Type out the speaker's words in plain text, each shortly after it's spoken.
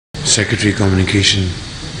Secretary Communication,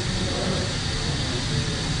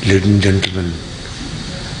 ladies and gentlemen,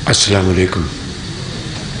 السلام علیکم.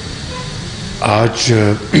 آج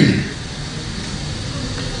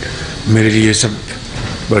میرے لیے سب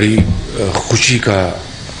بڑی خوشی کا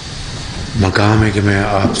مقام ہے کہ میں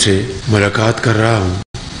آپ سے ملاقات کر رہا ہوں،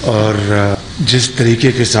 اور جس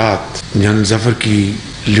طریقے کے ساتھ جنرل ظفر کی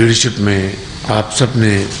لیڈرشپ میں آپ سب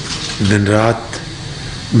نے دن رات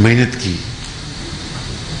محنت کی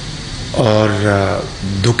اور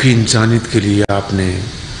دکھی انسانیت کے لیے آپ نے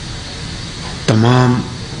تمام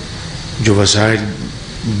جو وسائل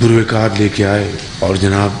بروکار لے کے آئے، اور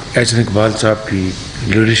جناب احسن اقبال صاحب کی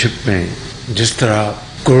لیڈرشپ میں جس طرح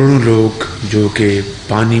کروڑوں لوگ جو کہ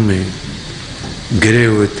پانی میں گرے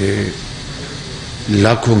ہوئے تھے،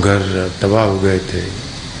 لاکھوں گھر تباہ ہو گئے تھے،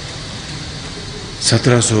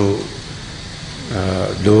 1700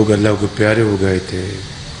 لوگ اللہ کو پیارے ہو گئے تھے،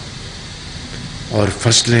 اور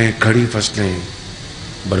فصلیں، کھڑی فصلیں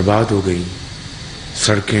برباد ہو گئیں،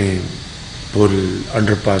 سڑکیں، پل،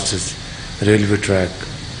 انڈر پاسز، ریلوے ٹریک،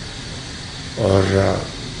 اور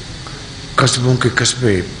قصبوں کے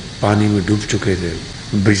قصبے پانی میں ڈوب چکے تھے،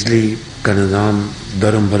 بجلی کا نظام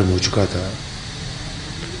درم برم ہو چکا تھا،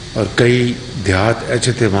 اور کئی دیہات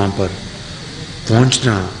ایسے تھے وہاں پر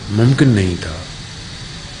پہنچنا ممکن نہیں تھا.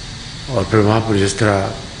 اور پھر وہاں پر جس طرح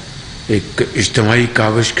ایک اجتماعی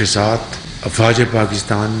کاوش کے ساتھ افواج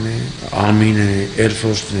پاکستان نے، آرمی نے، ایئر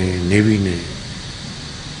فورس نے، نیوی نے،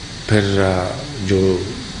 پھر جو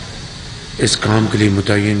اس کام کے لیے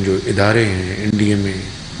متعین جو ادارے ہیں انڈیا میں،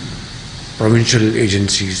 provincial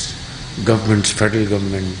agencies, governments, federal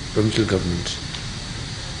government, provincial governments,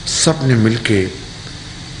 سب نے مل کے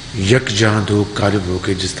یکجاں دو غالب ہو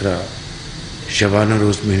کے جس طرح شبانہ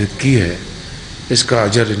روز محنت کی ہے، اس کا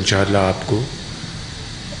اجر انشاءاللہ آپ کو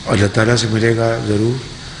اللہ تعالیٰ سے ملے گا ضرور،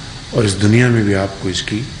 اور اس دنیا میں بھی آپ کو اس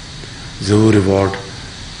کی ضرور ریوارڈ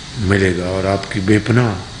ملے گا، اور آپ کی بے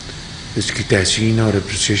پناہ اس کی تحسین اور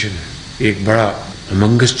اپریسیشن ہے. ایک بڑا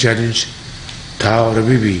ہمنگس چیلنج تھا، اور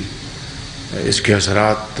ابھی بھی اس کے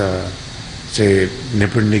اثرات سے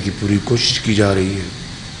نپٹنے کی پوری کوشش کی جا رہی ہے.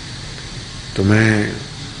 تو میں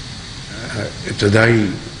ابتدائی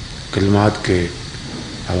کلمات کے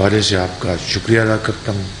حوالے سے آپ کا شکریہ ادا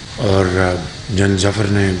کرتا ہوں، اور جنرل ظفر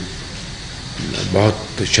نے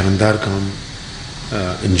بہت شاندار کام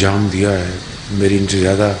انجام دیا ہے. میری ان سے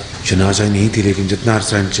زیادہ شناسائی نہیں تھی، لیکن جتنا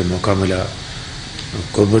عرصہ ان سے موقع ملا،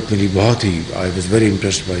 قربت ملی، بہت ہی I was very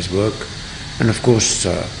impressed by his work, and of course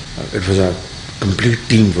it was a complete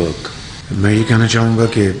team work. میں یہ کہنا چاہوں گا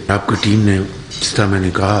کہ آپ کی ٹیم نے جس طرح میں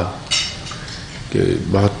نے کہا کہ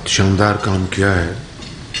بہت شاندار کام کیا ہے،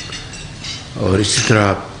 اور اسی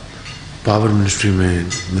طرح پاور منسٹری میں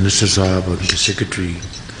منسٹر صاحب اور ان کے سیکرٹری،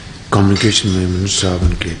 کمیونیکیشن میں منسٹر صاحب،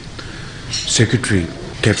 ان کے سیکرٹری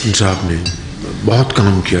کیپٹن صاحب نے بہت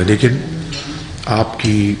کام کیا. لیکن آپ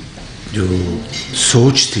کی جو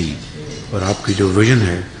سوچ تھی اور آپ کی جو ویژن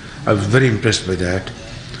ہے، I was very impressed by that,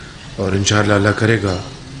 اور انشاءاللہ اللہ کرے گا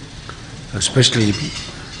especially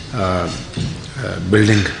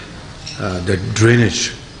building the drainage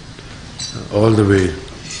all the way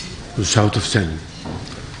to south of Sen.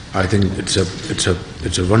 I think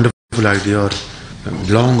it's a wonderful idea اور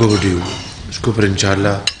long overdue. اس کو پر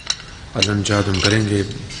انشاءاللہ اللہ چاہت ہم کریں گے،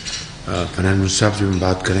 فنان منصف سے ہم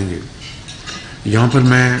بات کریں گے. یہاں پر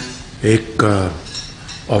میں ایک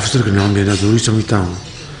آفیسر کا نام لینا ضروری سمجھتا ہوں،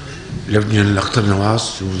 lieutenant general Akhtar Nawaz,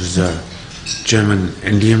 who is chairman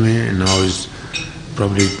India میں، now is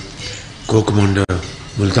probably co-commander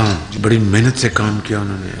Multan. بڑی محنت سے کام کیا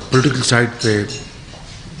انہوں نے. پولیٹیکل سائڈ پہ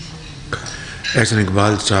احسن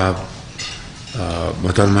اقبال صاحب،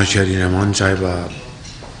 محترمہ شہری رحمان صاحبہ،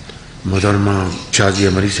 محترمہ شازیہ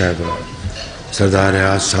مری صاحبہ، سردار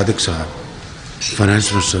اعزاز صادق صاحب،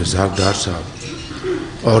 فائنانس منسٹر اسحاق ڈار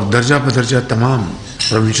صاحب، اور درجہ بدرجہ تمام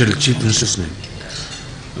پروونشل چیف منسٹرز نے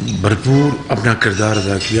بھرپور اپنا کردار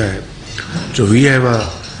ادا کیا ہے. So we have a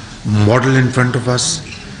model in front of us.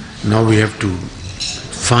 Now we have to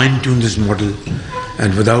fine-tune this model,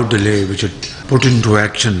 and without delay we should put into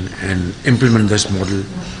action and implement this model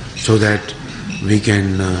so that we can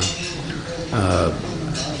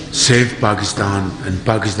save Pakistan and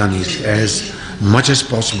Pakistanis as much as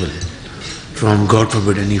possible from, God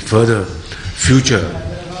forbid, any further future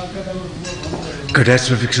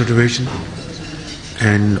catastrophic situation,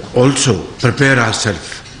 and also prepare ourselves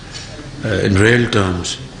in real terms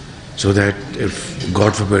so that if,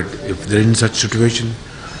 God forbid, if there is such situation,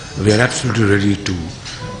 we are absolutely ready to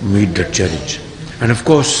meet that challenge. And of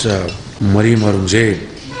course, Maryam Aurangzeb,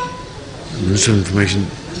 Minister of Information,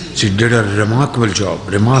 she did a remarkable job,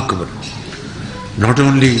 remarkable. Not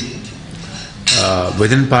only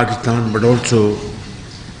within Pakistan, but also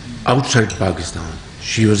outside Pakistan.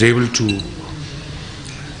 She was able to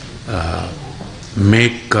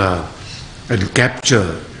make and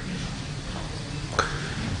capture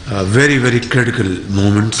very, very critical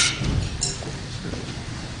moments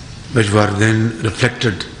which were then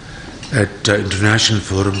reflected at international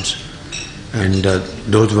forums, and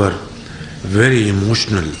those were very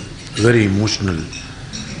emotional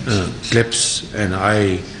clips, and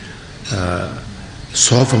I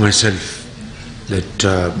saw for myself that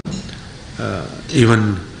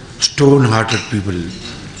even stone-hearted people,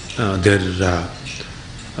 their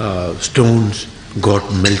stones got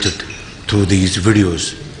melted through these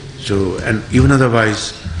videos. So, and even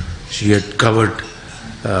otherwise, she had covered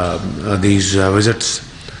these visits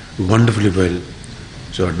wonderfully well.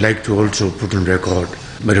 So I'd like to also put on record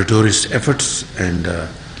meritorious efforts, and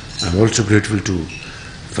I'm also grateful to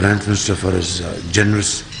Finance Minister for his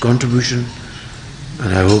generous contribution,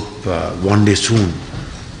 and I hope one day soon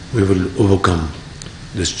we will overcome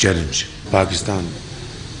this challenge. Pakistan,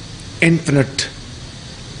 infinite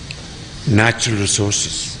natural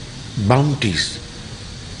resources, bounties,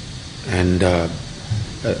 and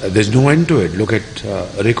there's no end to it. Look at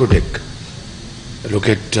Recordec, look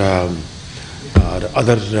at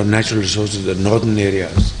other natural resources in northern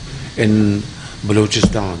areas, in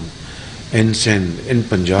Balochistan, in Sindh, in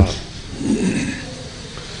Punjab.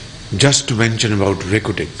 Just to mention about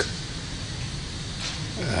Recordec,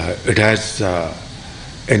 it has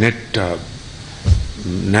in it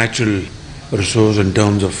natural resource in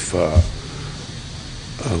terms of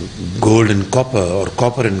gold and copper, or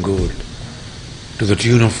copper and gold, to the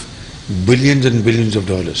tune of billions and billions of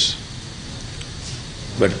dollars.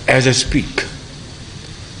 But as I speak,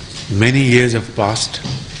 many years have passed.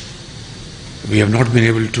 We have not been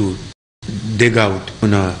able to dig out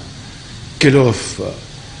a kilo of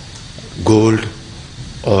gold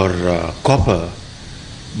or copper,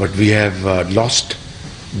 but we have lost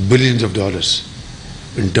billions of dollars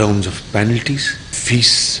in terms of penalties,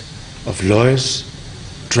 fees of lawyers,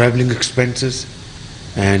 traveling expenses,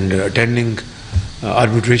 and attending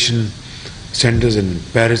arbitration centers in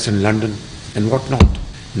Paris and London and whatnot.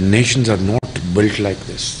 Nations are not built like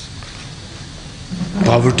this.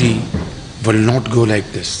 Poverty will not go like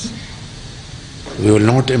this. We will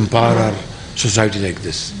not empower our society like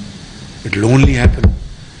this. It will only happen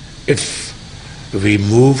if we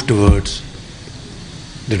move towards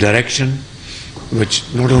the direction which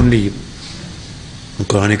not only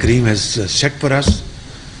Quran Kareem has set for us.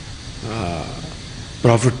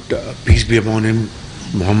 Prophet, peace be upon him,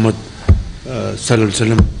 Muhammad sallallahu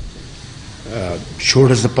alaihi wasallam,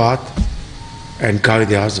 showed us the path, and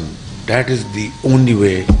Quran. That is the only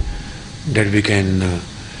way that we can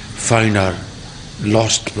find our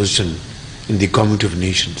lost position in the community of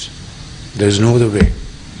nations. There is no other way.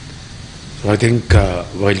 So I think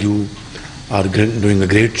while you are doing a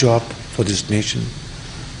great job for this nation,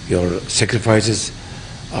 your sacrifices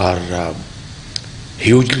are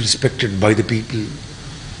hugely respected by the people.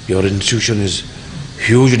 Your institution is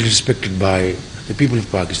hugely respected by the people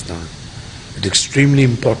of Pakistan. It's extremely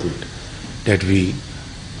important that we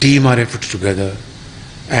team our efforts together,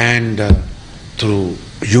 and through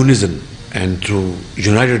unison and through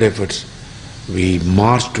united efforts, we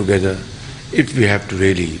march together if we have to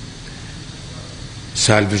really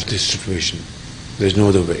salvage this situation. There's no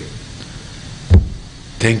other way.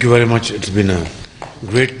 Thank you very much. It's been a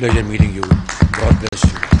great pleasure meeting you. God bless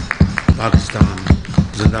you. Pakistan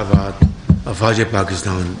Zindabad. Afaj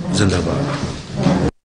Pakistan Zindabad.